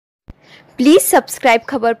Please subscribe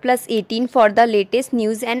Khabar Plus 18 for the latest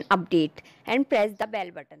news and update and press the bell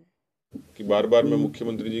button. कि बार बार मैं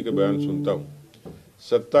मुख्यमंत्री जी के बयान सुनता हूँ।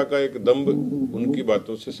 सत्ता का एक दम्भ उनकी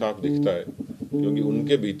बातों से साफ दिखता है, क्योंकि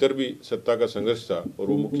उनके भीतर भी सत्ता का संघर्ष था और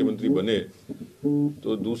वो मुख्यमंत्री बने।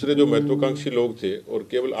 तो दूसरे जो महत्वाकांक्षी लोग थे, और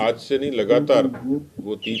केवल आज से नहीं, लगातार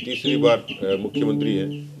वो तीसरी बार मुख्यमंत्री हैं।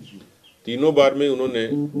 तीनों बार में उन्होंने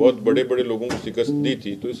बहुत बड़े बड़े लोगों को शिकस्त दी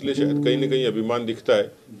थी, तो इसलिए शायद कहीं ना कहीं अभिमान दिखता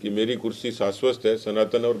है कि मेरी कुर्सी शाश्वत है,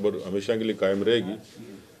 सनातन और हमेशा के लिए कायम रहेगी।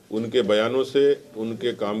 उनके बयानों से,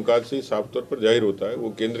 उनके कामकाज से साफ तौर पर जाहिर होता है। वो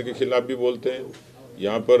केंद्र के खिलाफ भी बोलते हैं।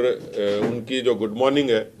 यहाँ पर उनकी जो गुड मॉर्निंग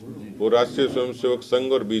है वो राष्ट्रीय स्वयंसेवक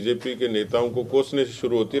संघ और बीजेपी के नेताओं को कोसने से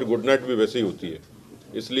शुरू होती है, और गुड नाइट भी वैसे ही होती है।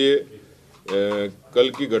 इसलिए कल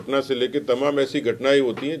की घटना से लेकर तमाम ऐसी घटनाएं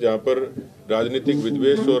होती हैं जहाँ पर राजनीतिक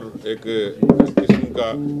विद्वेष और एक किस्म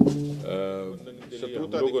का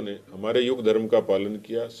शत्रुता, लोगों ने हमारे युग धर्म का पालन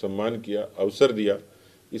किया, सम्मान किया, अवसर दिया।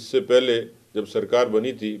 इससे पहले जब सरकार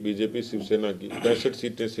बनी थी बीजेपी शिवसेना की, 65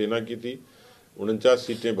 सीटें सेना की थी, 49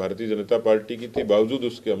 सीटें भारतीय जनता पार्टी की थी। बावजूद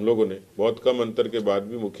उसके हम लोगों ने बहुत कम अंतर के बाद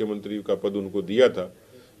भी मुख्यमंत्री का पद उनको दिया था।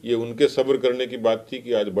 ये उनके सब्र करने की बात थी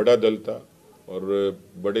कि आज बड़ा दल था, और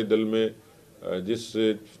बड़े दल में जिस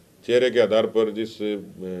चेहरे के आधार पर, जिस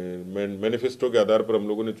मैनिफेस्टो के आधार पर हम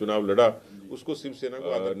लोगों ने चुनाव लड़ा, उसको शिवसेना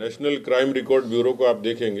को नेशनल क्राइम रिकॉर्ड ब्यूरो को आप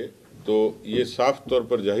देखेंगे तो ये साफ तौर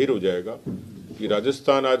पर जाहिर हो जाएगा कि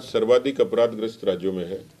राजस्थान आज सर्वाधिक अपराधग्रस्त राज्यों में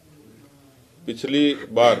है।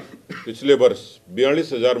 पिछले वर्ष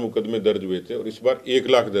 42,000 मुकदमे दर्ज हुए थे और इस बार 1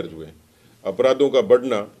 लाख दर्ज हुए। अपराधों का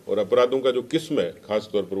बढ़ना और अपराधों का जो किस्म है, खास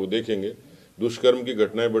तौर पर वो देखेंगे। दुष्कर्म की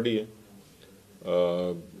घटनाएं बढ़ी हैं,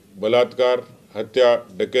 बलात्कार, हत्या,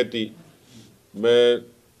 डकैती। मैं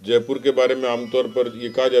जयपुर के बारे में आमतौर पर ये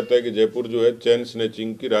कहा जाता है कि जयपुर जो है चैन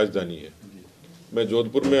स्नैचिंग की राजधानी है। मैं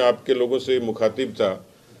जोधपुर में आपके लोगों से मुखातिब था,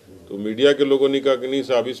 तो मीडिया के लोगों ने कहा कि नहीं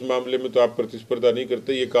साहब, इस मामले में तो आप प्रतिस्पर्धा नहीं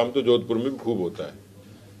करते, ये काम तो जोधपुर में भी खूब होता है।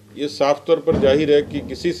 ये साफ तौर पर जाहिर है कि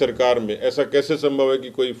किसी सरकार में ऐसा कैसे संभव है कि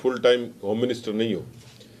कोई फुल टाइम होम मिनिस्टर नहीं हो।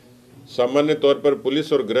 सामान्य तौर पर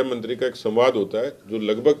पुलिस और गृह मंत्री का एक संवाद होता है जो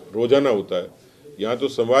लगभग रोजाना होता है। यहाँ तो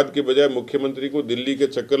संवाद के बजाय मुख्यमंत्री को दिल्ली के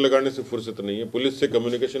चक्कर लगाने से फुर्सत नहीं है। पुलिस से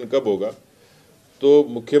कम्युनिकेशन कब होगा? तो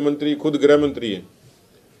मुख्यमंत्री खुद गृह मंत्री हैं,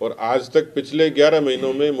 और आज तक पिछले 11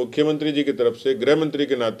 महीनों में मुख्यमंत्री जी की तरफ से गृह मंत्री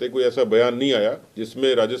के नाते कोई ऐसा बयान नहीं आया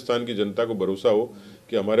जिसमें राजस्थान की जनता को भरोसा हो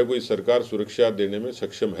कि हमारे कोई सरकार सुरक्षा देने में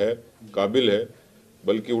सक्षम है, काबिल है।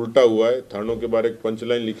 बल्कि उल्टा हुआ है। थानों के बारे एक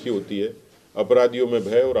पंचलाइन लिखी होती है, अपराधियों में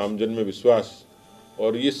भय और आमजन में विश्वास,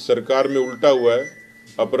 और इस सरकार में उल्टा हुआ है।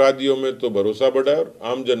 अपराधियों में तो भरोसा बढ़ा है और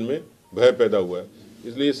आमजन में भय पैदा हुआ है।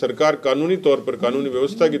 इसलिए सरकार कानूनी तौर पर, कानूनी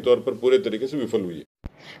व्यवस्था के तौर पर पूरे तरीके से विफल हुई है।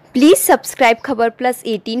 Please subscribe Khabar Plus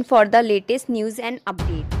 18 for the latest news and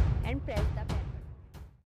update.